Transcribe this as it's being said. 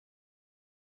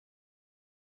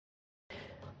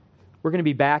We're going to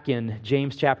be back in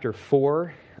James chapter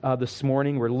 4 this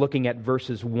morning. We're looking at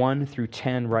verses 1 through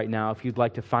 10 right now, if you'd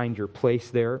like to find your place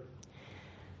there.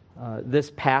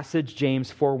 This passage,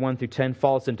 James 4, 1 through 10,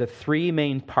 falls into three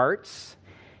main parts,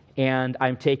 and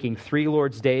I'm taking 3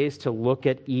 Lord's Days to look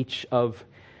at each of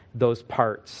those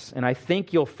parts. And I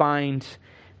think you'll find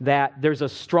that there's a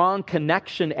strong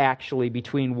connection, actually,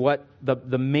 between what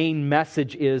the main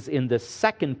message is in the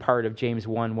second part of James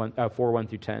 4, 1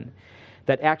 through 10,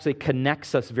 that actually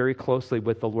connects us very closely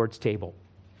with the Lord's table.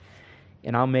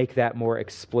 And I'll make that more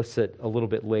explicit a little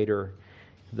bit later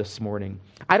this morning.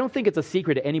 I don't think it's a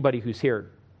secret to anybody who's here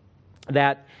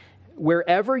that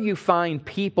wherever you find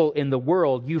people in the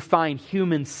world, you find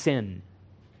human sin.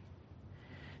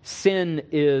 Sin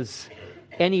is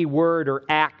any word or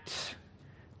act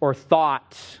or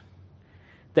thought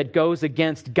that goes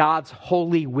against God's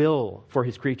holy will for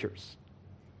His creatures.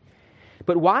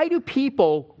 But why do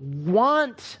people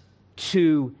want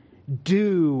to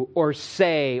do or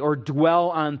say or dwell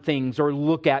on things or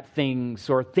look at things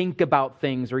or think about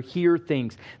things or hear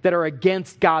things that are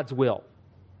against God's will?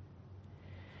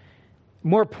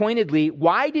 More pointedly,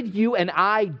 why did you and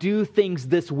I do things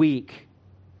this week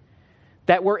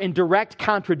that were in direct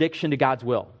contradiction to God's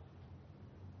will?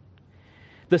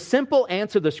 The simple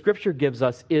answer the Scripture gives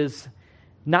us is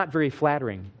not very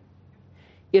flattering.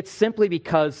 It's simply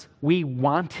because we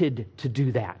wanted to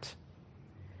do that.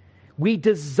 We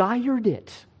desired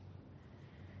it.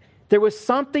 There was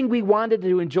something we wanted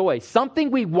to enjoy, something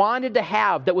we wanted to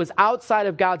have that was outside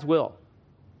of God's will.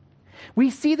 We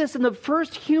see this in the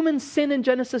first human sin in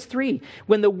Genesis 3,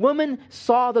 when the woman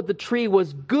saw that the tree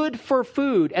was good for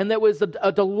food and that was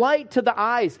a delight to the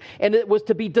eyes and it was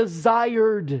to be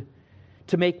desired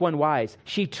to make one wise.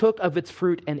 She took of its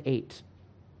fruit and ate.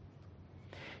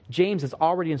 James has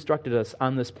already instructed us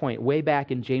on this point way back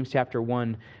in James chapter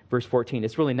 1, verse 14.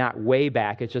 It's really not way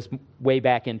back, it's just way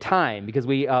back in time, because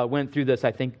we went through this,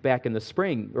 I think, back in the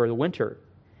spring or the winter.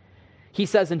 He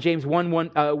says in James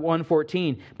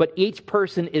 1:14, but each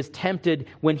person is tempted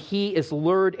when he is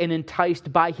lured and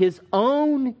enticed by his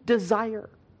own desire.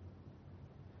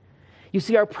 You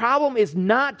see, our problem is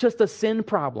not just a sin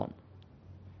problem.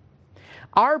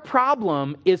 Our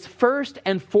problem is first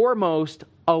and foremost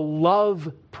a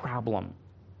love problem.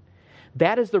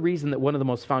 That is the reason that one of the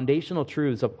most foundational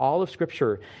truths of all of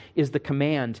Scripture is the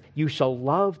command, you shall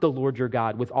love the Lord your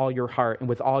God with all your heart and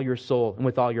with all your soul and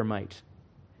with all your might.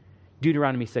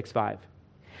 Deuteronomy 6:5.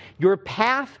 Your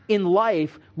path in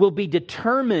life will be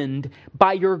determined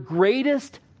by your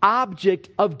greatest object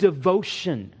of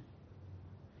devotion.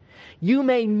 You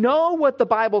may know what the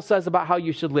Bible says about how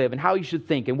you should live and how you should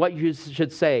think and what you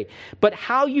should say, but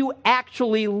how you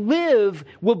actually live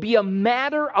will be a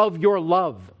matter of your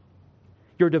love,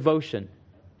 your devotion.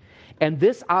 And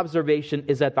this observation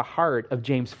is at the heart of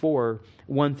James 4,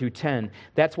 1 through 10.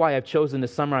 That's why I've chosen to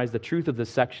summarize the truth of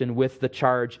this section with the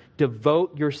charge,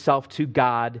 devote yourself to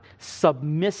God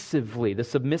submissively. The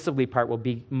submissively part will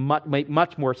make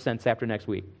much more sense after next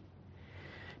week.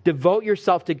 Devote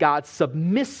yourself to God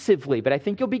submissively, but I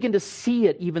think you'll begin to see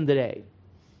it even today.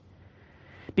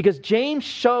 Because James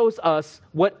shows us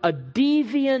what a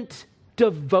deviant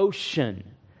devotion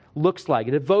looks like.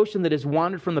 A devotion that has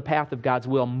wandered from the path of God's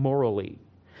will morally.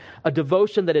 A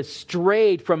devotion that has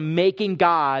strayed from making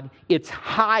God its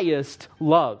highest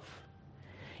love.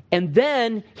 And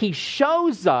then he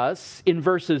shows us in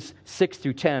verses 6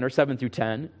 through 10 or 7 through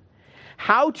 10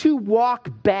 how to walk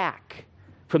back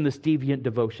from this deviant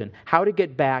devotion, how to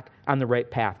get back on the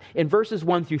right path. In verses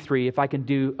 1 through 3, if I can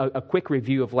do a quick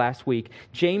review of last week,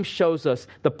 James shows us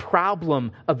the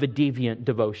problem of a deviant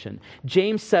devotion.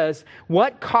 James says,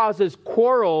 what causes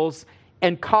quarrels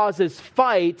and causes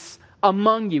fights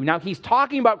among you? Now, he's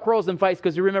talking about quarrels and fights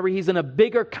because you remember he's in a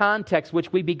bigger context,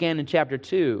 which we began in chapter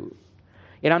 2.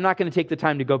 And I'm not going to take the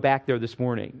time to go back there this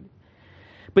morning.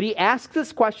 But he asks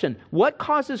this question, what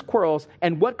causes quarrels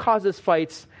and what causes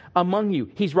fights among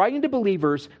you? He's writing to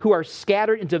believers who are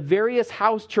scattered into various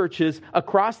house churches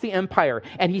across the empire.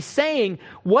 And he's saying,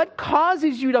 what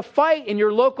causes you to fight in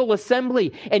your local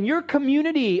assembly and your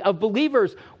community of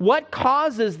believers? What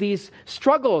causes these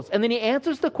struggles? And then he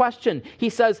answers the question. He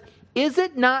says, is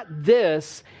it not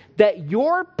this, that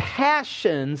your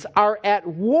passions are at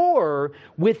war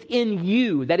within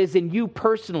you, that is in you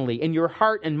personally, in your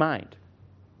heart and mind?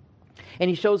 And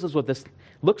he shows us what this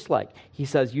looks like. He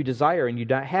says, you desire and you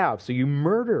don't have, so you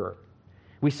murder.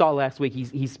 We saw last week,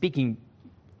 he's speaking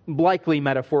likely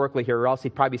metaphorically here, or else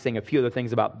he'd probably be saying a few other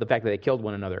things about the fact that they killed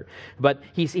one another. But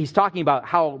he's talking about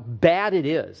how bad it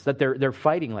is that they're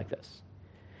fighting like this.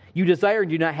 You desire and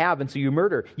do not have, and so you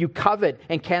murder. You covet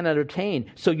and cannot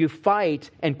obtain, so you fight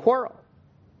and quarrel.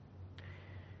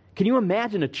 Can you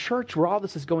imagine a church where all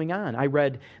this is going on? I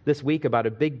read this week about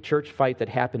a big church fight that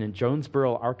happened in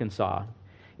Jonesboro, Arkansas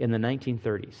in the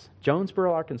 1930s.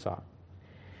 Jonesboro, Arkansas.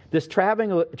 This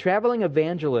traveling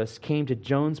evangelist came to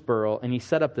Jonesboro, and he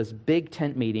set up this big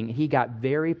tent meeting. He got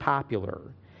very popular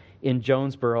in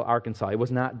Jonesboro, Arkansas. It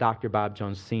was not Dr. Bob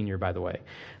Jones Sr., by the way.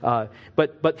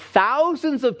 But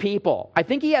thousands of people. I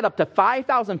think he had up to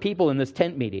 5,000 people in this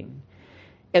tent meeting.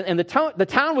 And the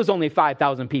town was only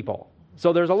 5,000 people.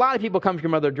 So there's a lot of people coming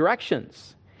from other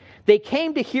directions. They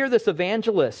came to hear this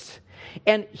evangelist.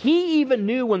 And he even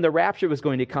knew when the rapture was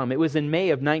going to come. It was in May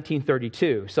of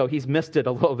 1932, so he's missed it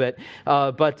a little bit.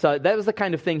 But that was the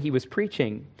kind of thing he was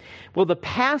preaching. Well, the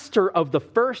pastor of the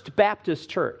First Baptist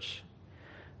Church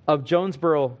of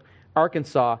Jonesboro,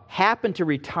 Arkansas, happened to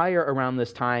retire around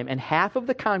this time, and half of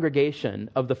the congregation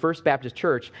of the First Baptist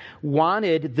Church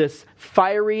wanted this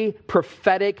fiery,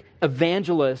 prophetic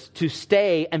evangelist to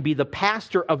stay and be the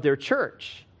pastor of their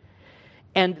church.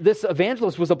 And this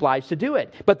evangelist was obliged to do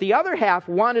it. But the other half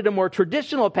wanted a more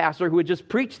traditional pastor who would just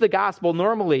preach the gospel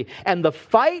normally. And the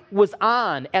fight was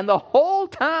on, and the whole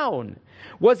town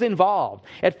was involved.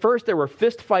 At first, there were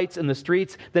fist fights in the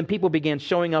streets. Then people began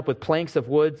showing up with planks of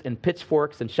wood and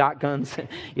pitchforks and shotguns.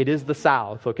 It is the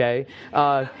South, okay?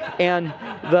 And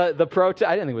the protest,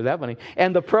 I didn't think it was that funny.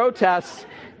 And the protests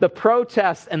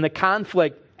and the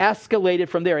conflict escalated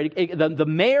from there. The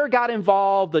mayor got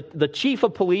involved, the chief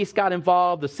of police got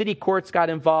involved, the city courts got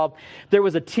involved. There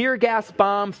was a tear gas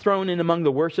bomb thrown in among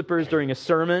the worshipers during a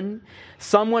sermon.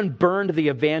 Someone burned the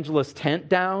evangelist's tent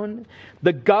down.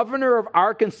 The governor of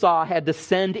Arkansas had to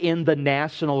send in the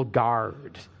National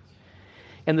Guard.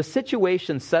 And the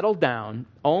situation settled down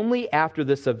only after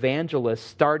this evangelist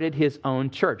started his own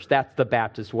church. That's the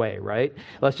Baptist way, right?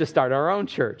 Let's just start our own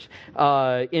church.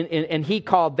 And he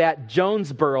called that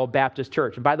Jonesboro Baptist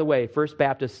Church. And by the way, First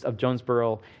Baptist of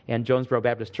Jonesboro and Jonesboro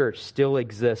Baptist Church still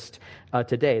exist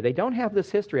today. They don't have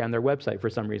this history on their website for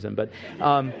some reason,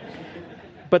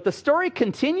 but the story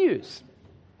continues.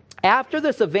 After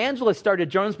this evangelist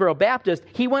started Jonesboro Baptist,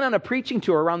 he went on a preaching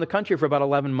tour around the country for about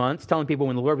 11 months, telling people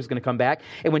when the Lord was going to come back.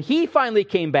 And when he finally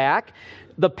came back,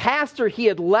 the pastor he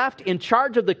had left in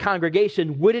charge of the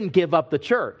congregation wouldn't give up the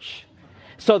church.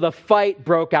 So the fight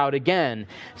broke out again.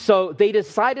 So they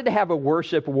decided to have a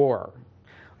worship war.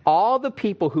 All the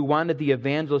people who wanted the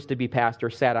evangelist to be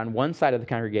pastor sat on one side of the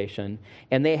congregation,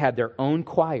 and they had their own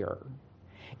choir.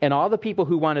 And all the people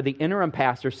who wanted the interim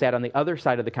pastor sat on the other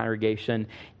side of the congregation,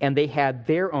 and they had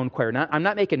their own choir. Now, I'm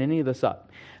not making any of this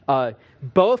up.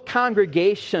 Both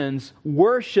congregations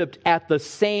worshiped at the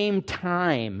same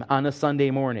time on a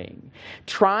Sunday morning,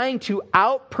 trying to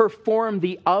outperform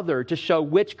the other to show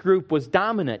which group was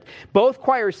dominant. Both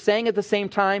choirs sang at the same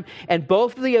time, and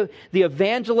both the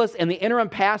evangelist and the interim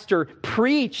pastor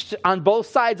preached on both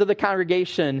sides of the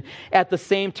congregation at the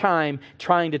same time,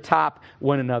 trying to top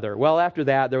one another. Well, after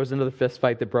that, there was another fist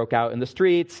fight that broke out in the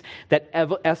streets that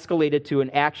escalated to an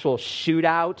actual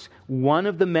shootout. One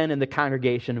of the men in the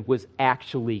congregation was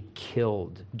actually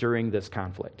killed during this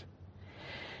conflict.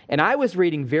 And I was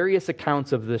reading various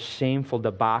accounts of this shameful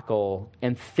debacle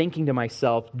and thinking to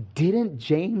myself, didn't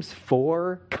James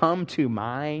 4 come to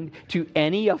mind to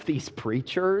any of these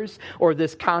preachers or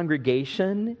this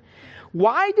congregation?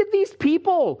 Why did these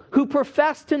people who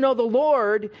profess to know the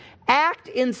Lord act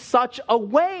in such a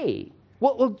way?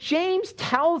 Well, James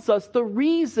tells us the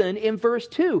reason in verse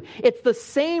 2. It's the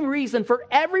same reason for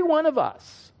every one of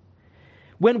us.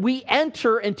 When we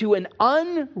enter into an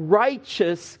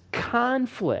unrighteous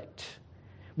conflict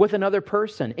with another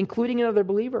person, including another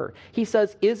believer, he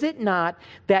says, is it not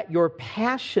that your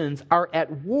passions are at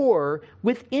war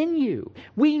within you?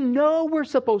 We know we're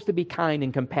supposed to be kind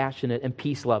and compassionate and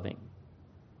peace-loving.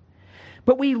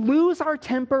 But we lose our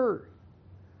temper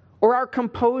or our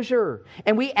composure,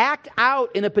 and we act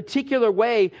out in a particular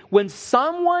way when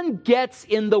someone gets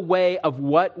in the way of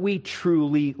what we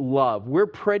truly love. We're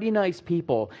pretty nice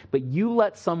people, but you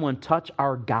let someone touch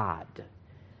our God,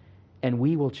 and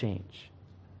we will change.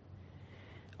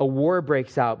 A war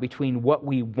breaks out between what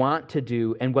we want to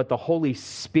do and what the Holy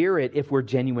Spirit, if we're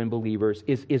genuine believers,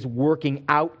 is working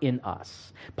out in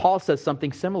us. Paul says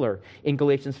something similar in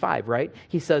Galatians 5, right?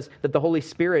 He says that the Holy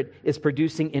Spirit is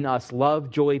producing in us love,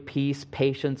 joy, peace,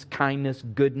 patience, kindness,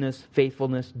 goodness,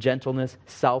 faithfulness, gentleness,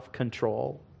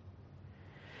 self-control.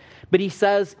 But he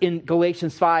says in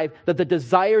Galatians 5 that the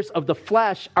desires of the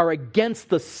flesh are against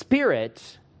the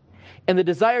Spirit, and the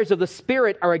desires of the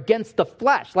Spirit are against the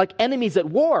flesh, like enemies at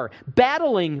war,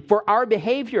 battling for our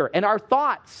behavior and our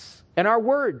thoughts and our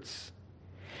words.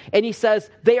 And he says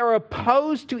they are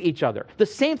opposed to each other. The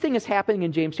same thing is happening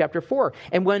in James chapter 4.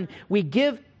 And when we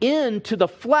give in to the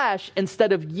flesh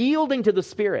instead of yielding to the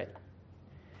Spirit,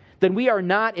 then we are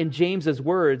not, in James's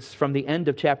words from the end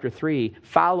of chapter 3,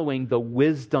 following the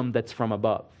wisdom that's from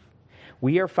above.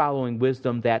 We are following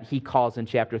wisdom that he calls in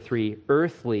chapter 3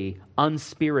 earthly,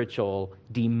 unspiritual,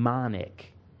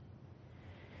 demonic.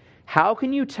 How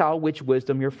can you tell which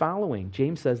wisdom you're following?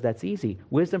 James says that's easy.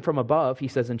 Wisdom from above, he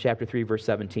says in chapter 3, verse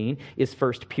 17, is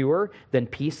first pure, then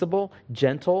peaceable,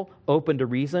 gentle, open to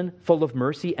reason, full of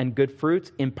mercy and good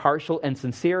fruits, impartial and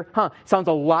sincere. Sounds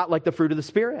a lot like the fruit of the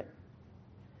Spirit.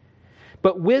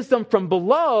 But wisdom from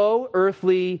below,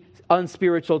 earthly,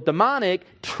 unspiritual, demonic,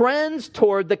 trends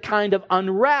toward the kind of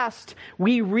unrest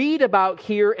we read about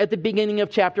here at the beginning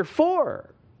of chapter 4.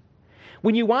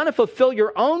 When you want to fulfill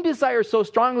your own desires so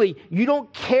strongly, you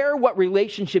don't care what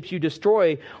relationships you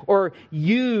destroy or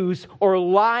use or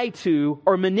lie to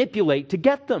or manipulate to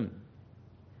get them.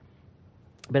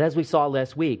 But as we saw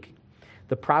last week,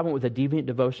 the problem with a deviant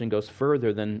devotion goes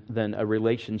further than a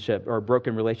relationship or a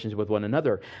broken relationship with one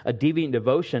another. A deviant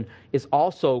devotion is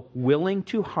also willing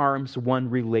to harm one's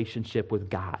relationship with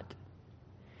God.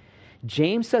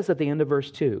 James says at the end of verse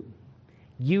 2,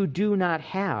 you do not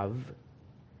have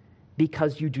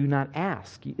because you do not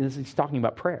ask. He's talking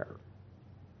about prayer.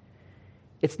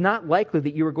 It's not likely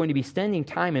that you are going to be spending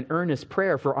time in earnest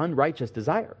prayer for unrighteous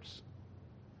desires.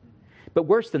 But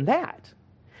worse than that,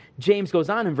 James goes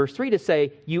on in verse 3 to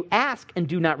say, you ask and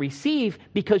do not receive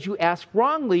because you ask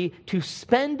wrongly to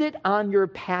spend it on your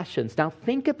passions. Now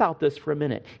think about this for a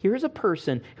minute. Here's a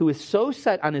person who is so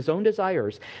set on his own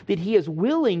desires that he is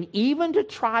willing even to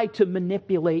try to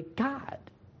manipulate God.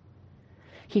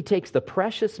 He takes the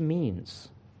precious means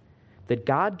that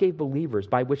God gave believers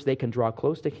by which they can draw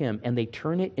close to Him, and they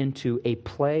turn it into a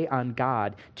play on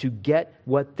God to get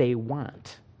what they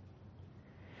want.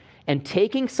 And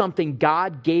taking something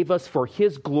God gave us for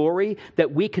His glory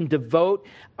that we can devote,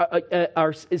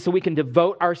 so we can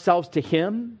devote ourselves to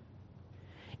Him,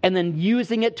 and then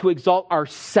using it to exalt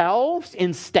ourselves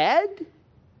instead,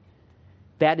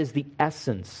 that is the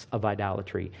essence of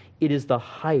idolatry. It is the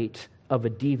height of a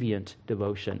deviant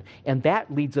devotion. And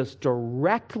that leads us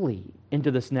directly into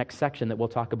this next section that we'll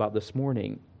talk about this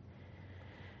morning.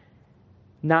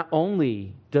 Not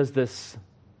only does this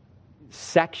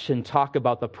section talk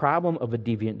about the problem of a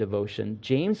deviant devotion,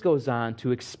 James goes on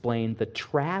to explain the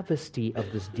travesty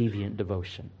of this deviant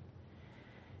devotion.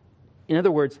 In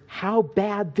other words, how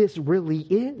bad this really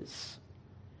is.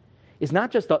 It's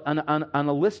not just on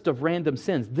a list of random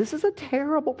sins. This is a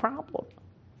terrible problem.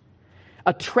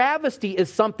 A travesty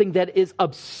is something that is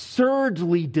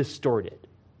absurdly distorted.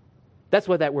 That's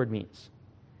what that word means.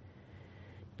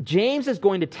 James is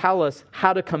going to tell us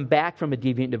how to come back from a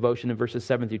deviant devotion in verses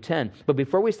 7 through 10. But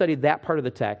before we study that part of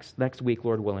the text, next week,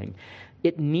 Lord willing,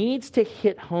 it needs to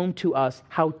hit home to us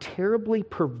how terribly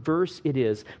perverse it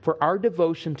is for our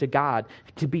devotion to God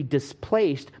to be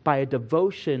displaced by a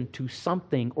devotion to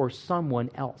something or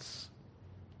someone else.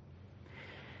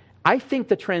 I think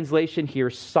the translation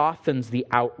here softens the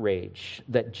outrage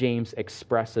that James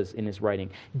expresses in his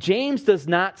writing. James does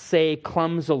not say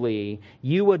clumsily,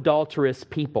 you adulterous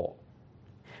people.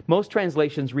 Most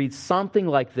translations read something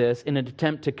like this in an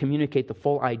attempt to communicate the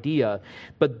full idea,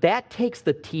 but that takes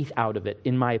the teeth out of it,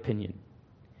 in my opinion.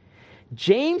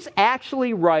 James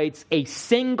actually writes a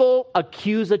single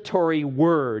accusatory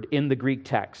word in the Greek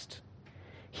text.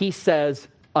 He says,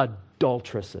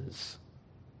 adulteresses.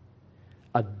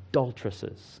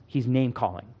 Adulteresses. He's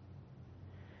name-calling.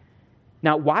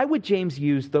 Now, why would James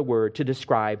use the word to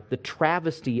describe the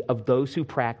travesty of those who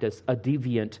practice a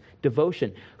deviant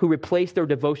devotion, who replace their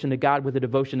devotion to God with a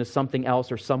devotion to something else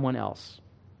or someone else?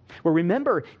 Well,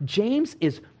 remember, James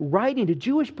is writing to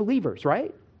Jewish believers,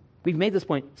 right? We've made this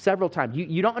point several times.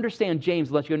 You don't understand James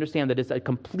unless you understand that it's a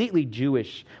completely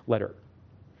Jewish letter.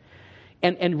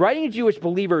 And writing to Jewish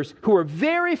believers who are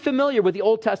very familiar with the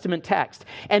Old Testament text.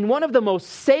 And one of the most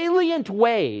salient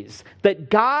ways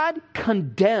that God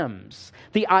condemns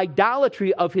the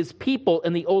idolatry of His people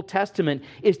in the Old Testament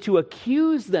is to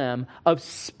accuse them of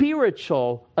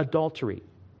spiritual adultery.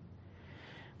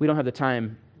 We don't have the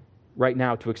time right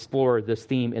now to explore this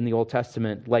theme in the Old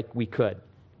Testament like we could.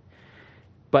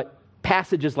 But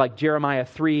passages like Jeremiah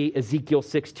 3, Ezekiel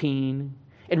 16,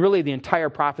 and really the entire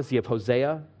prophecy of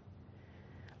Hosea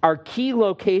are key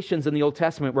locations in the Old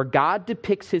Testament where God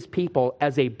depicts His people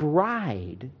as a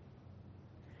bride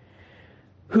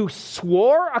who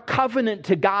swore a covenant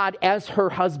to God as her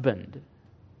husband,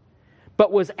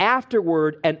 but was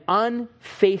afterward an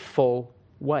unfaithful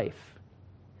wife.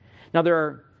 Now, there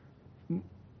are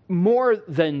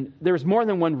there's more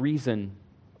than one reason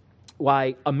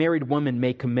why a married woman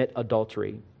may commit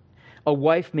adultery. A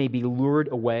wife may be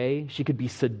lured away. She could be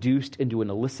seduced into an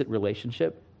illicit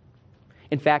relationship.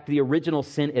 In fact, the original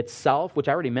sin itself, which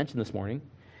I already mentioned this morning,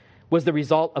 was the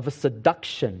result of a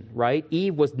seduction, right?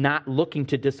 Eve was not looking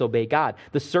to disobey God.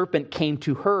 The serpent came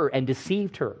to her and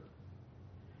deceived her.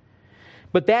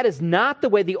 But that is not the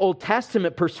way the Old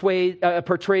Testament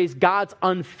portrays God's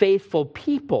unfaithful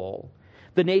people,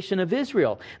 the nation of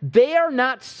Israel. They are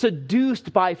not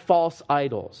seduced by false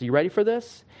idols. Are you ready for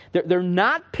this? They're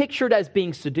not pictured as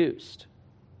being seduced.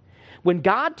 When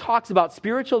God talks about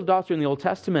spiritual adultery in the Old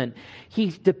Testament, he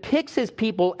depicts his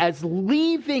people as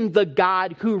leaving the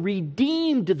God who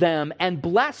redeemed them and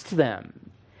blessed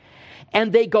them.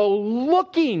 And they go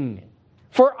looking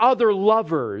for other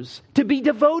lovers to be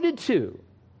devoted to.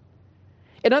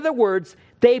 In other words,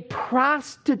 they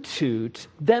prostitute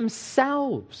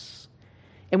themselves.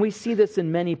 And we see this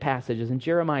in many passages. In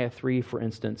Jeremiah 3, for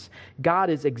instance, God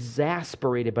is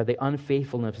exasperated by the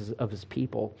unfaithfulness of his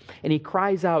people. And he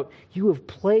cries out, "You have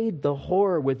played the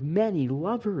whore with many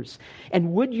lovers.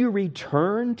 And would you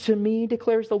return to me,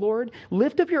 declares the Lord?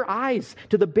 Lift up your eyes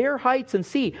to the bare heights and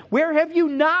see, where have you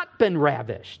not been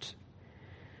ravished?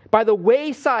 By the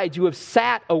wayside you have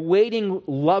sat awaiting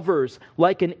lovers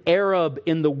like an Arab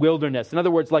in the wilderness." In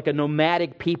other words, like a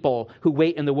nomadic people who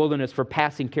wait in the wilderness for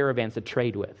passing caravans to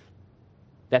trade with.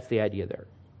 That's the idea there.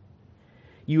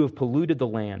 You have polluted the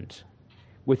land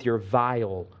with your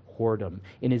vile whoredom.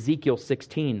 In Ezekiel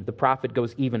 16, the prophet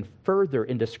goes even further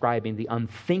in describing the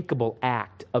unthinkable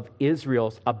act of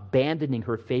Israel's abandoning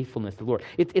her faithfulness to the Lord.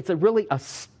 It's really a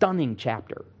stunning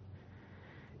chapter.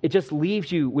 It just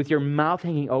leaves you with your mouth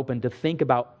hanging open to think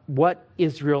about what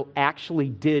Israel actually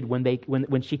did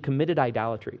when she committed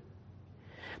idolatry.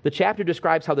 The chapter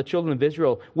describes how the children of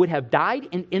Israel would have died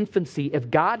in infancy if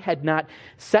God had not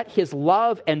set his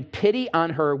love and pity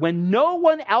on her when no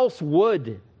one else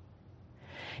would,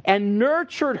 and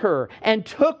nurtured her and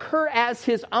took her as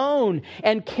his own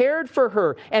and cared for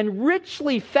her and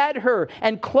richly fed her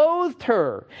and clothed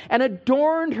her and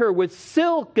adorned her with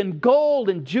silk and gold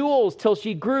and jewels till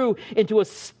she grew into a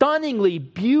stunningly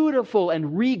beautiful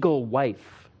and regal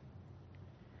wife.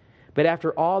 But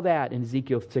after all that, in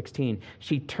Ezekiel 16,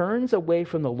 she turns away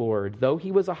from the Lord, though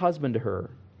he was a husband to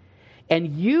her, and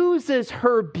uses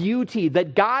her beauty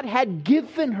that God had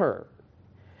given her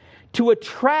to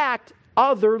attract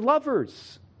other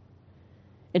lovers.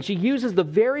 And she uses the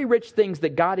very rich things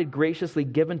that God had graciously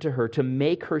given to her to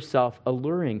make herself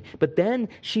alluring. But then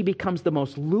she becomes the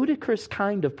most ludicrous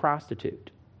kind of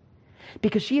prostitute,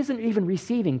 because she isn't even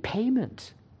receiving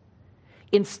payment.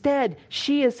 Instead,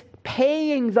 she is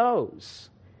paying those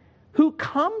who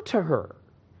come to her.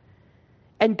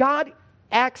 And God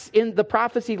acts in the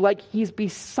prophecy like he's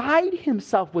beside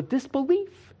himself with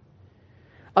disbelief.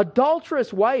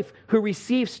 Adulterous wife who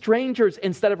receives strangers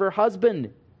instead of her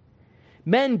husband.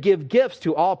 Men give gifts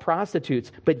to all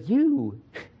prostitutes, but you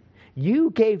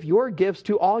gave your gifts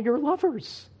to all your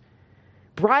lovers,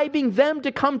 bribing them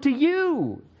to come to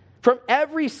you from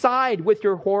every side with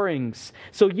your whorings.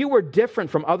 So you were different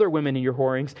from other women in your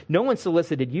whorings. No one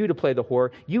solicited you to play the whore.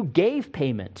 You gave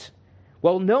payment.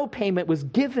 Well, no payment was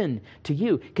given to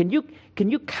you. Can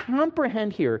you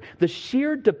comprehend here the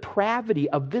sheer depravity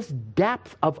of this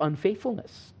depth of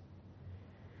unfaithfulness?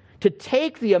 To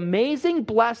take the amazing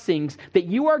blessings that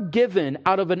you are given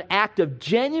out of an act of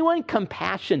genuine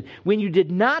compassion when you did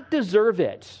not deserve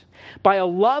it, by a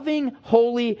loving,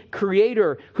 holy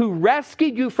Creator who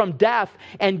rescued you from death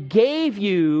and gave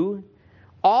you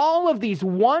all of these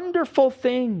wonderful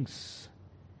things,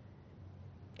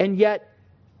 and yet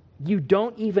you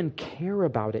don't even care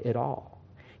about it at all.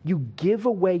 You give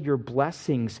away your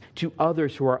blessings to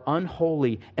others who are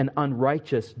unholy and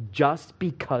unrighteous just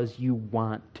because you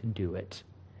want to do it.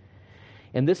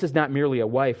 And this is not merely a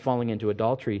wife falling into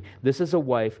adultery. This is a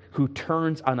wife who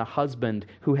turns on a husband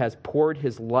who has poured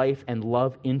his life and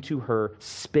love into her,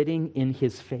 spitting in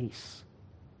his face.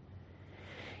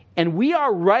 And we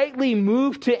are rightly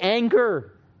moved to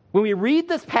anger when we read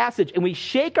this passage and we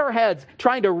shake our heads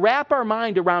trying to wrap our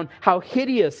mind around how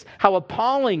hideous, how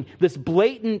appalling this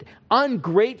blatant,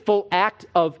 ungrateful act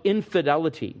of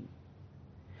infidelity.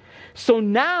 So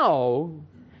now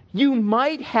you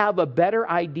might have a better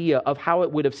idea of how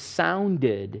it would have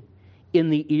sounded in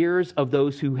the ears of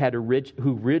those who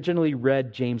originally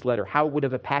read James' letter, how it would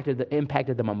have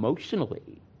impacted them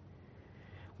emotionally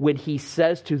when he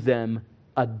says to them,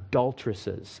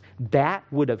 adulteresses. That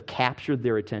would have captured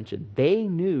their attention. They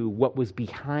knew what was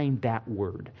behind that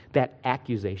word, that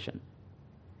accusation.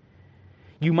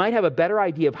 You might have a better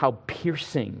idea of how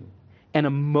piercing and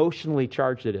emotionally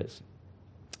charged it is.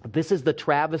 This is the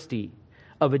travesty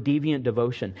of a deviant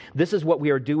devotion. This is what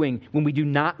we are doing when we do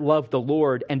not love the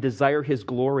Lord and desire His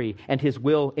glory and His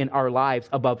will in our lives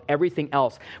above everything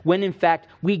else. When in fact,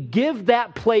 we give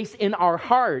that place in our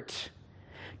heart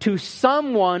to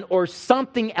someone or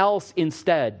something else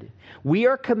instead. We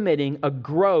are committing a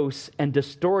gross and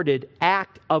distorted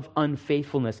act of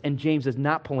unfaithfulness. And James is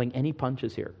not pulling any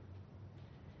punches here.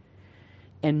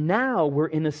 And now we're,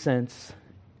 in a sense,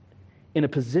 in a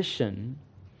position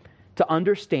to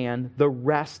understand the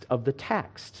rest of the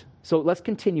text. So let's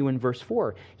continue in verse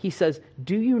 4. He says,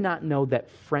 do you not know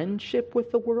that friendship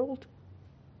with the world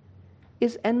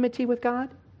is enmity with God?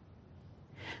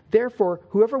 Therefore,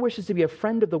 whoever wishes to be a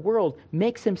friend of the world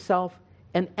makes himself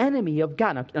an enemy of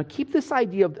God. Now keep this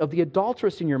idea of the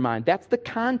adulteress in your mind. That's the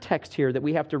context here that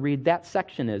we have to read that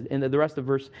section is. And the rest of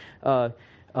verse,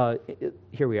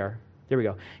 here we are. There we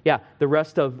go. Yeah, the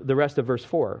rest of verse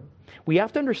 4. We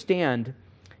have to understand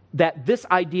that this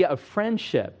idea of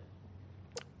friendship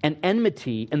and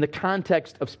enmity in the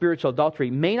context of spiritual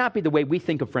adultery may not be the way we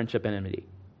think of friendship and enmity.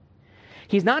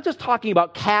 He's not just talking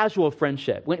about casual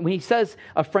friendship. When he says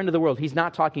a friend of the world, he's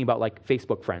not talking about like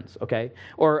Facebook friends, okay?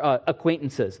 Or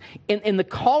acquaintances. In the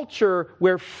culture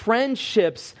where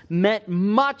friendships meant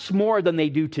much more than they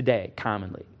do today,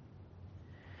 commonly.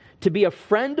 To be a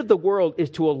friend of the world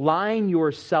is to align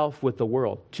yourself with the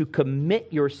world, to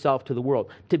commit yourself to the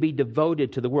world, to be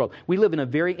devoted to the world. We live in a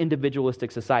very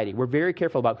individualistic society. We're very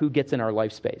careful about who gets in our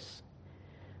life space.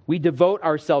 We devote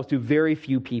ourselves to very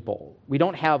few people. We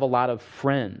don't have a lot of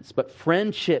friends, but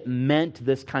friendship meant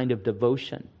this kind of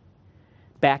devotion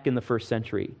back in the first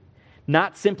century.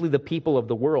 Not simply the people of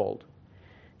the world.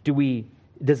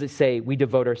 Does it say we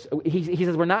devote ourselves? He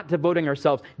says we're not devoting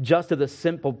ourselves just to the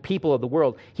simple people of the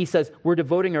world. He says we're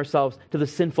devoting ourselves to the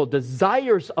sinful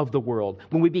desires of the world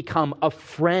when we become a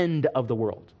friend of the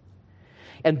world.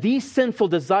 And these sinful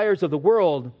desires of the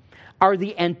world are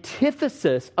the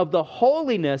antithesis of the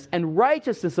holiness and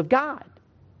righteousness of God.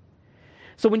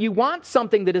 So when you want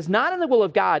something that is not in the will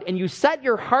of God and you set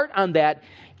your heart on that,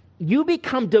 you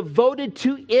become devoted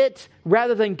to it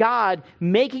rather than God,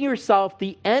 making yourself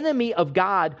the enemy of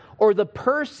God or the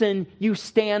person you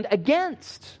stand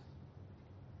against.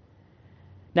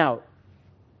 Now,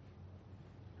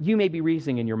 you may be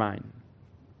reasoning in your mind.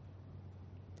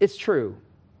 It's true.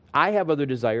 I have other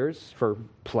desires for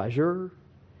pleasure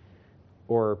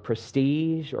or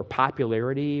prestige or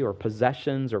popularity or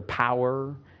possessions or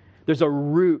power. There's a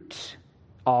root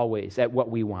always at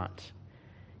what we want.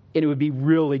 And it would be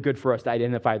really good for us to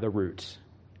identify the root.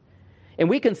 And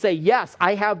we can say, yes,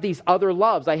 I have these other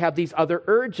loves, I have these other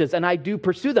urges, and I do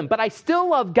pursue them, but I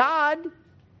still love God.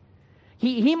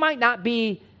 He might not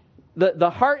be the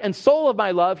heart and soul of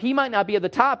my love. He might not be at the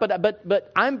top,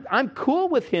 but I'm cool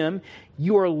with Him.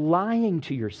 You are lying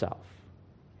to yourself.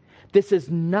 This is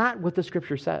not what the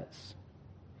Scripture says.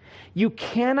 You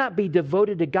cannot be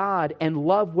devoted to God and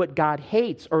love what God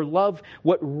hates or love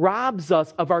what robs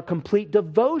us of our complete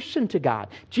devotion to God.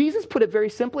 Jesus put it very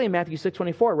simply in Matthew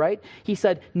 6:24, right? He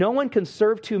said, no one can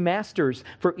serve two masters,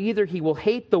 for either he will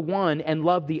hate the one and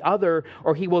love the other,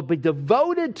 or he will be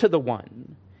devoted to the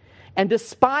one and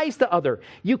despise the other.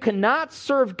 You cannot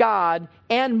serve God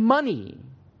and money.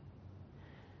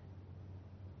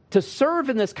 To serve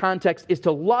in this context is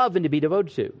to love and to be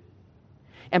devoted to.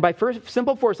 And by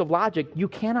simple force of logic, you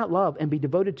cannot love and be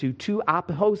devoted to two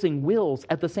opposing wills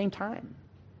at the same time.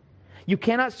 You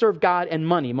cannot serve God and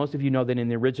money. Most of you know that in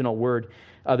the original word,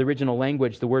 the original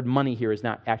language, the word money here is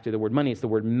not actually the word money, it's the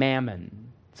word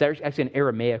mammon. It's actually an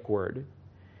Aramaic word.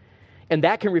 And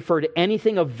that can refer to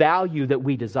anything of value that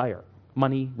we desire.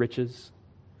 Money, riches,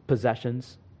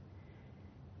 possessions.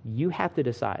 You have to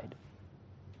decide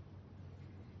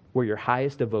where your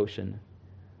highest devotion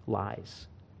lies.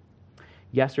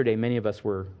 Yesterday, many of us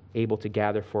were able to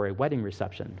gather for a wedding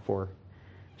reception for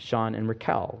Sean and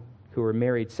Raquel, who were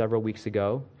married several weeks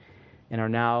ago and are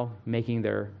now making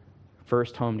their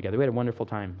first home together. We had a wonderful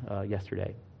time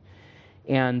yesterday.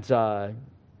 And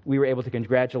we were able to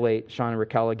congratulate Sean and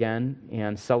Raquel again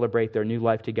and celebrate their new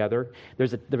life together. There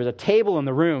was a table in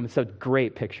the room, so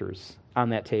great pictures on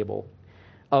that table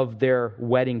of their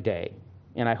wedding day.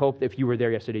 And I hope if you were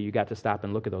there yesterday, you got to stop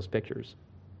and look at those pictures.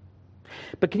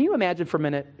 But can you imagine for a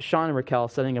minute Sean and Raquel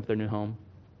setting up their new home?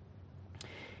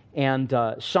 And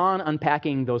Sean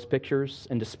unpacking those pictures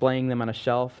and displaying them on a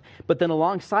shelf. But then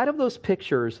alongside of those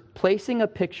pictures, placing a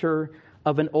picture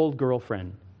of an old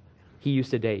girlfriend he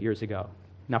used to date years ago.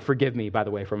 Now forgive me, by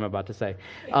the way, for what I'm about to say.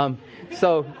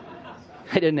 So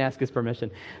I didn't ask his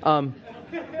permission. What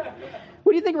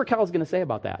do you think Raquel's going to say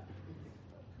about that?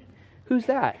 Who's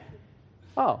that?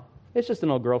 Oh, it's just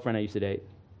an old girlfriend I used to date.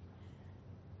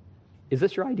 Is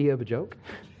this your idea of a joke?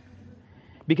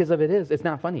 Because if it is, it's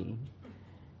not funny.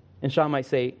 And Sean might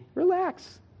say,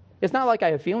 relax. It's not like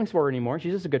I have feelings for her anymore.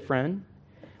 She's just a good friend.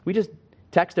 We just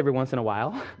text every once in a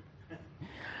while.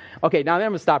 Okay, now I'm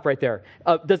going to stop right there.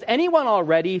 Does anyone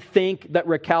already think that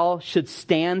Raquel should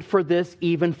stand for this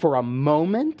even for a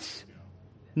moment?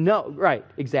 No, right,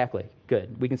 exactly.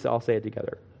 Good. We can all say it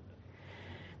together.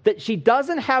 That she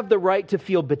doesn't have the right to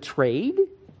feel betrayed,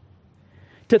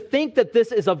 to think that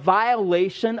this is a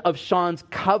violation of Sean's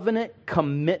covenant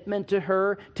commitment to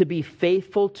her, to be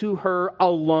faithful to her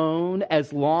alone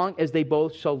as long as they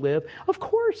both shall live. Of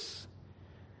course.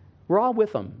 We're all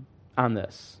with them on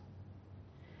this.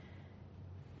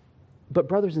 But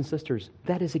brothers and sisters,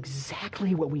 that is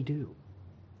exactly what we do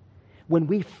when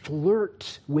we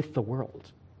flirt with the world,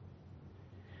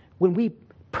 when we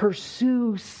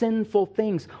pursue sinful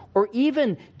things, or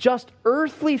even just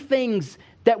earthly things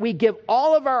that we give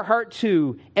all of our heart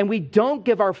to, and we don't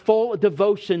give our full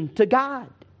devotion to God.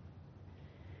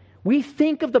 We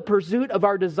think of the pursuit of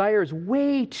our desires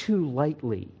way too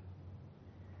lightly.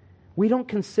 We don't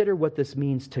consider what this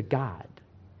means to God.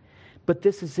 But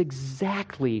this is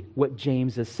exactly what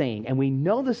James is saying. And we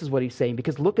know this is what he's saying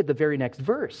because look at the very next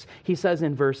verse. He says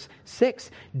in verse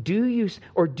 6, do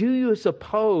you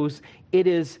suppose it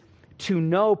is to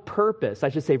no purpose, I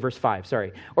should say verse 5,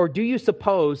 sorry. Or do you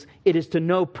suppose it is to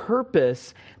no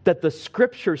purpose that the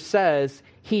Scripture says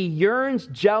he yearns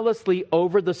jealously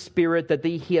over the Spirit that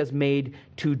he has made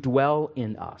to dwell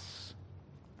in us?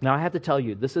 Now I have to tell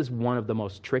you, this is one of the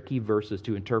most tricky verses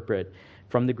to interpret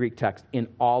from the Greek text in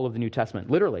all of the New Testament.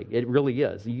 Literally, it really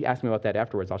is. You ask me about that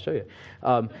afterwards, I'll show you.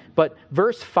 But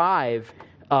verse 5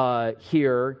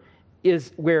 here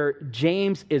is where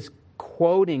James is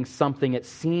quoting something, it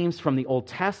seems, from the Old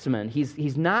Testament.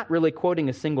 He's not really quoting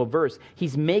a single verse.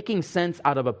 He's making sense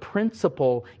out of a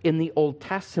principle in the Old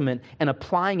Testament and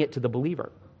applying it to the believer.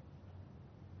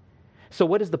 So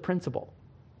what is the principle?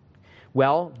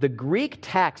 Well, the Greek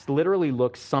text literally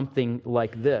looks something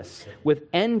like this. With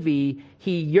envy,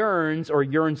 he yearns or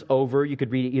yearns over, you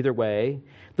could read it either way.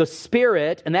 The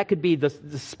Spirit, and that could be the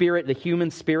Spirit, the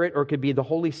human spirit, or it could be the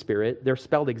Holy Spirit. They're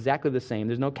spelled exactly the same.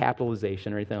 There's no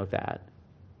capitalization or anything like that.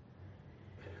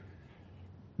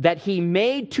 That he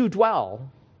made to dwell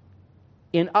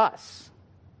in us.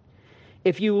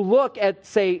 If you look at,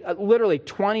 say, literally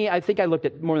 20, I think I looked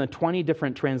at more than 20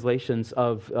 different translations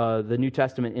of the New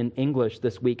Testament in English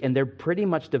this week, and they're pretty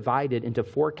much divided into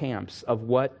 4 camps of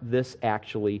what this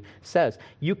actually says.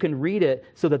 You can read it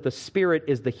so that the Spirit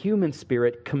is the human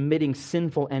spirit committing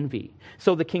sinful envy.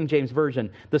 So the King James Version,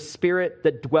 the Spirit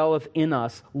that dwelleth in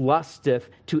us lusteth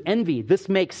to envy. This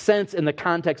makes sense in the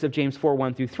context of James 4,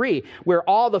 1 through 3, where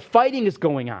all the fighting is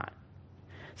going on.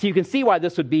 So you can see why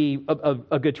this would be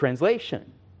a good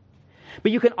translation.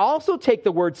 But you can also take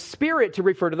the word Spirit to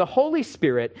refer to the Holy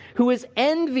Spirit, who is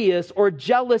envious or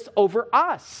jealous over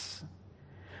us.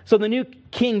 So the New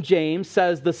King James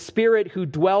says the Spirit who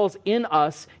dwells in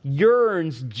us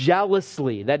yearns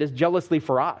jealously, that is, jealously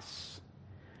for us.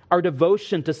 Our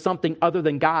devotion to something other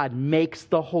than God makes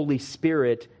the Holy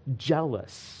Spirit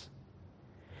jealous.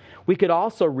 We could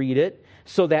also read it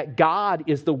so that God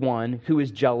is the one who is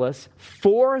jealous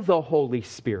for the Holy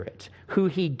Spirit, who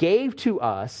he gave to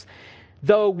us,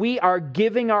 though we are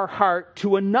giving our heart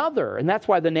to another. And that's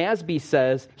why the NASB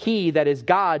says, he, that is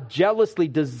God, jealously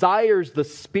desires the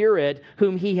Spirit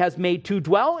whom he has made to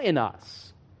dwell in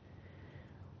us.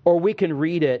 Or we can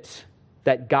read it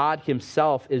that God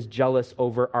himself is jealous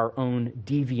over our own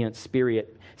deviant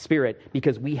spirit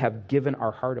because we have given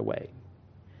our heart away.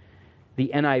 The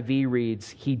NIV reads,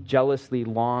 he jealously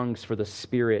longs for the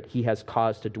Spirit he has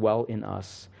caused to dwell in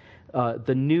us.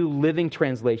 The New Living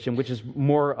Translation, which is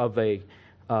more of a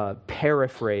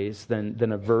paraphrase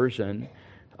than a version,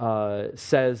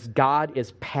 says, God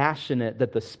is passionate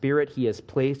that the Spirit he has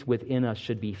placed within us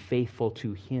should be faithful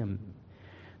to him.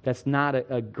 That's not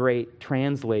a great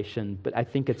translation, but I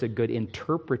think it's a good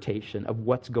interpretation of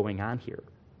what's going on here.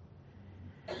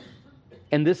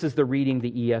 And this is the reading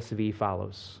the ESV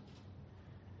follows.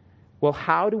 Well,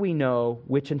 how do we know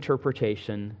which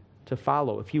interpretation to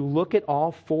follow? If you look at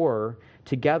all 4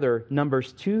 together,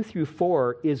 Numbers 2 through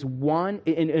 4 is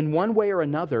in one way or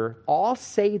another, all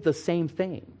say the same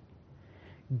thing.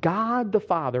 God the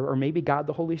Father, or maybe God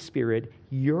the Holy Spirit,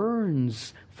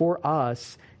 yearns for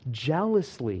us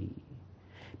jealously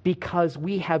because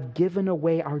we have given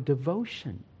away our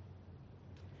devotion.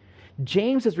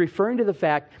 James is referring to the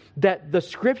fact that the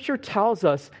Scripture tells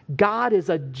us God is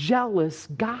a jealous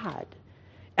God.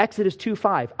 Exodus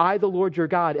 2:5, I, the Lord your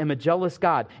God, am a jealous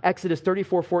God. Exodus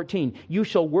 34:14, you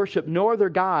shall worship no other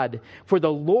God, for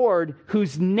the Lord,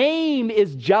 whose name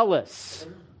is jealous,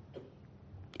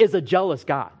 is a jealous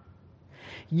God.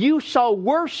 You shall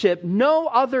worship no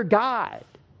other God,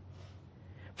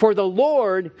 for the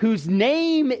Lord, whose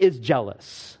name is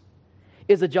jealous,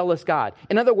 is a jealous God.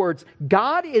 In other words,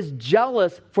 God is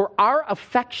jealous for our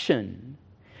affection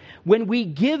when we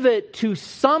give it to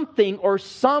something or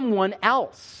someone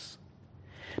else.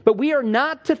 But we are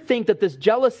not to think that this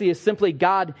jealousy is simply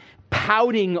God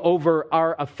pouting over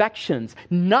our affections.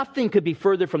 Nothing could be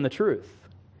further from the truth.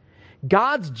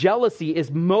 God's jealousy is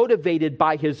motivated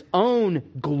by His own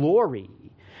glory.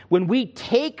 When we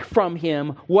take from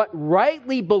Him what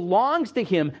rightly belongs to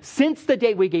Him since the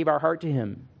day we gave our heart to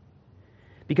Him.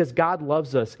 Because God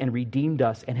loves us and redeemed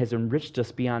us and has enriched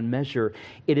us beyond measure,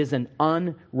 it is an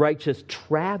unrighteous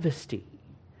travesty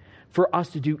for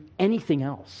us to do anything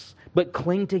else but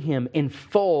cling to Him in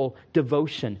full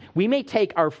devotion. We may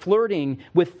take our flirting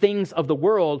with things of the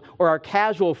world or our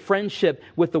casual friendship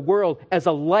with the world as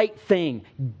a light thing.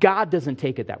 God doesn't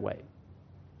take it that way.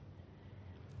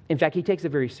 In fact, He takes it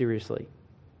very seriously.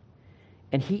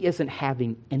 And He isn't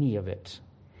having any of it.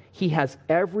 He has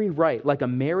every right, like a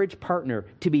marriage partner,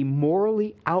 to be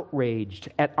morally outraged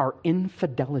at our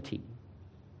infidelity.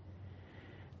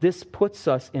 This puts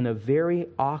us in a very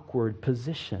awkward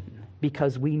position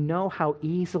because we know how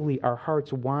easily our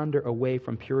hearts wander away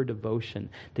from pure devotion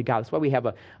to God. That's why we have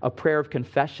a prayer of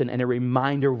confession and a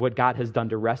reminder of what God has done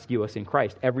to rescue us in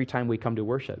Christ every time we come to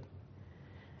worship.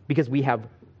 Because we have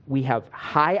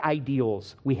high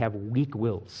ideals, we have weak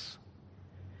wills.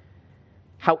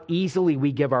 How easily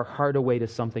we give our heart away to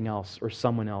something else or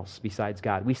someone else besides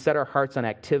God. We set our hearts on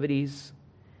activities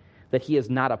that He is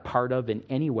not a part of in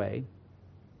any way.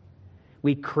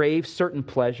 We crave certain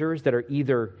pleasures that are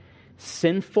either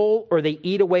sinful or they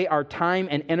eat away our time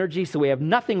and energy so we have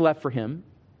nothing left for Him.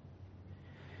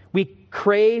 We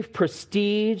crave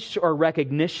prestige or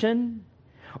recognition,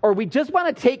 or we just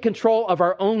want to take control of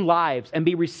our own lives and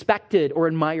be respected or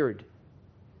admired.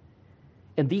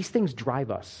 And these things drive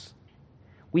us.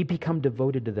 We become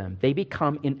devoted to them. They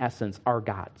become, in essence, our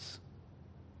gods.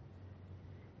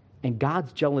 And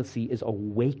God's jealousy is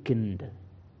awakened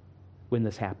when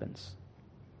this happens.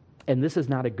 And this is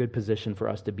not a good position for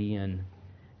us to be in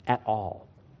at all.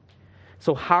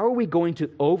 So how are we going to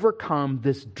overcome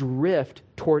this drift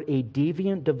toward a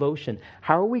deviant devotion?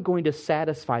 How are we going to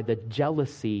satisfy the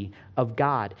jealousy of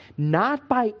God? Not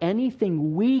by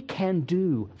anything we can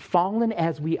do, fallen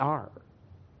as we are.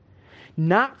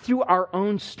 Not through our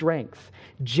own strength.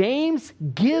 James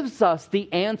gives us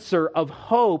the answer of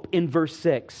hope in verse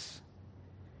 6.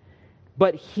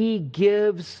 But he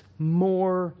gives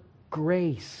more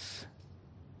grace.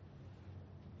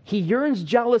 He yearns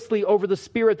jealously over the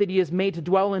Spirit that He has made to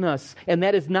dwell in us, and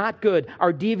that is not good.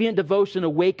 Our deviant devotion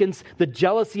awakens the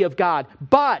jealousy of God.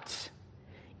 But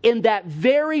in that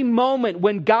very moment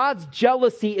when God's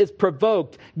jealousy is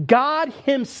provoked, God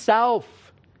Himself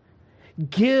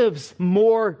gives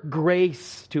more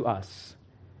grace to us.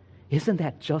 Isn't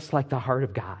that just like the heart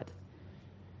of God?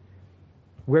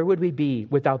 Where would we be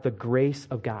without the grace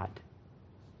of God?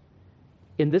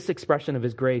 In this expression of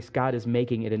His grace, God is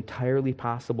making it entirely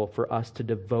possible for us to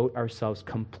devote ourselves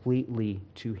completely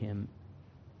to Him.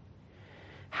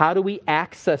 How do we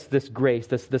access this grace,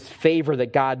 this favor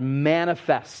that God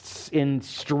manifests in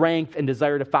strength and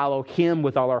desire to follow Him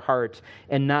with all our heart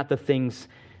and not the things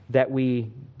that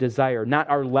we desire, not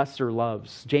our lesser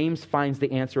loves? James finds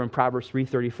the answer in Proverbs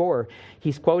 3:34.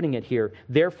 He's quoting it here.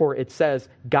 Therefore, it says,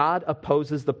 God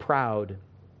opposes the proud,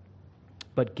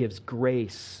 but gives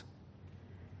grace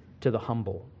to the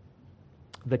humble.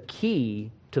 The key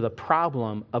to the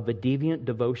problem of a deviant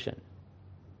devotion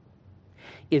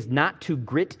is not to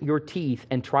grit your teeth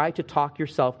and try to talk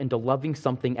yourself into loving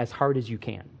something as hard as you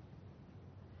can.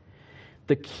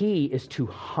 The key is to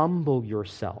humble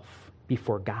yourself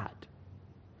before God,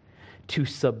 to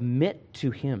submit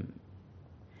to Him.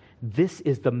 This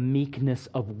is the meekness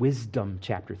of wisdom,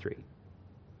 chapter 3. Do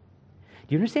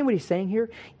you understand what he's saying here?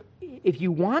 If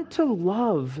you want to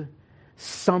love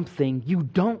something you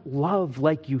don't love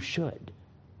like you should,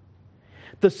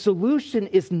 the solution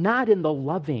is not in the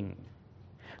loving.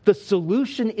 The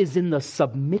solution is in the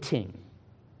submitting.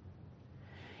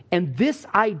 And this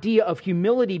idea of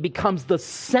humility becomes the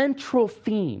central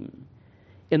theme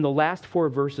in the last 4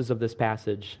 verses of this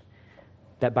passage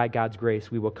that by God's grace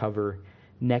we will cover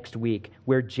next week,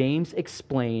 where James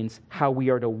explains how we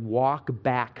are to walk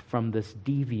back from this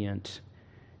deviant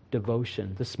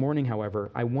devotion. This morning,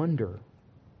 however, I wonder,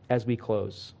 as we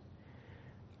close,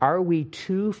 Are we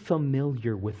too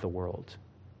familiar with the world?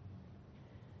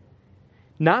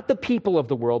 Not the people of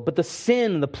the world, but the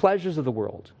sin and the pleasures of the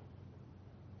world.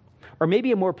 Or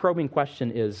maybe a more probing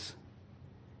question is,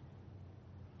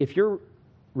 if your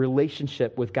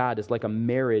relationship with God is like a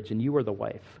marriage and you are the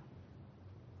wife,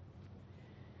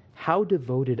 how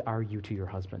devoted are you to your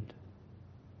husband?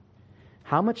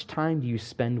 How much time do you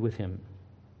spend with him?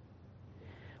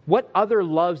 What other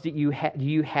loves do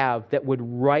you have that would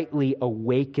rightly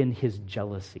awaken his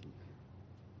jealousy?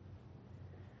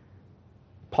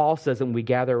 Paul says that when we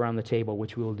gather around the table,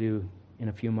 which we will do in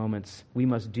a few moments, we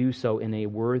must do so in a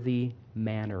worthy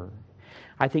manner.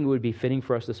 I think it would be fitting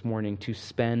for us this morning to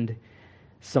spend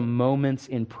some moments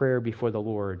in prayer before the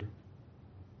Lord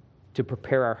to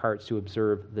prepare our hearts to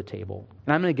observe the table.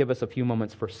 And I'm going to give us a few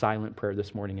moments for silent prayer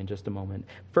this morning in just a moment.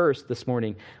 First, this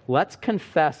morning, let's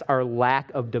confess our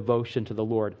lack of devotion to the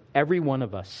Lord. Every one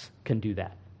of us can do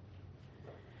that.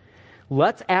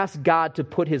 Let's ask God to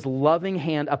put his loving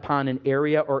hand upon an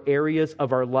area or areas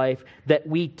of our life that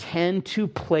we tend to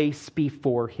place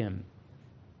before him.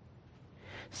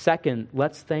 Second,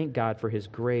 let's thank God for his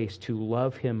grace to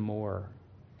love him more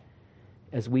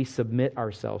as we submit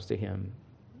ourselves to him.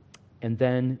 And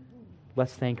then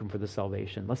let's thank him for the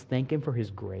salvation. Let's thank him for his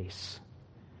grace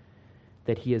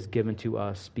that he has given to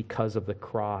us because of the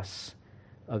cross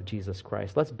of Jesus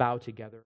Christ. Let's bow together.